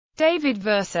David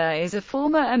Versa is a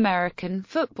former American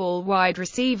football wide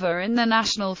receiver in the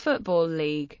National Football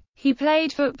League. He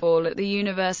played football at the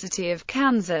University of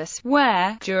Kansas,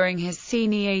 where, during his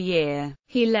senior year,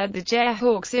 he led the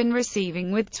Jayhawks in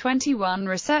receiving with 21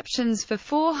 receptions for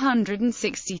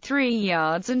 463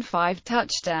 yards and 5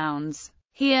 touchdowns.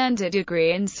 He earned a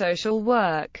degree in social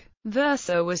work.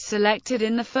 Versa was selected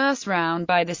in the first round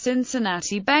by the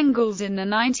Cincinnati Bengals in the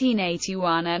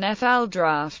 1981 NFL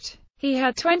Draft. He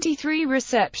had 23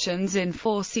 receptions in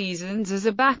 4 seasons as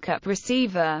a backup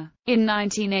receiver. In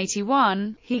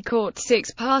 1981, he caught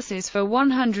 6 passes for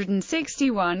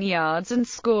 161 yards and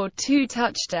scored 2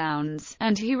 touchdowns,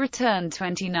 and he returned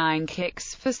 29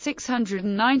 kicks for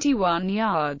 691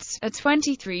 yards, a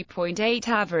 23.8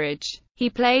 average. He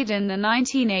played in the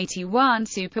 1981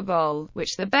 Super Bowl,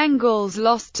 which the Bengals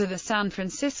lost to the San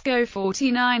Francisco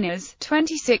 49ers,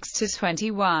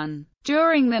 26-21.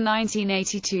 During the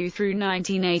 1982 through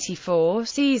 1984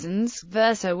 seasons,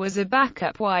 Versa was a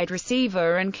backup wide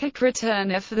receiver and kick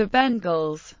returner for the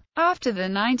Bengals. After the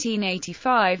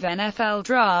 1985 NFL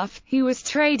Draft, he was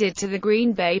traded to the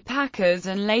Green Bay Packers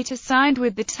and later signed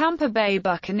with the Tampa Bay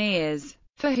Buccaneers,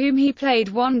 for whom he played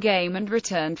 1 game and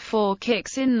returned 4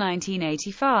 kicks in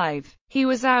 1985. He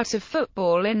was out of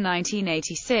football in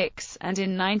 1986, and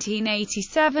in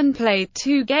 1987 played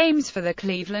 2 games for the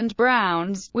Cleveland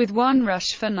Browns, with 1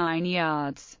 rush for 9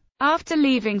 yards. After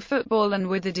leaving football and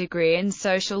with a degree in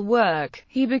social work,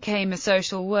 he became a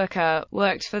social worker,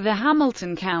 worked for the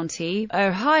Hamilton County,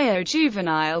 Ohio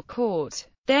Juvenile Court.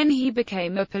 Then he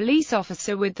became a police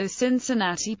officer with the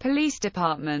Cincinnati Police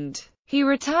Department. He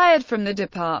retired from the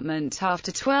department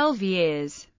after 12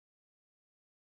 years.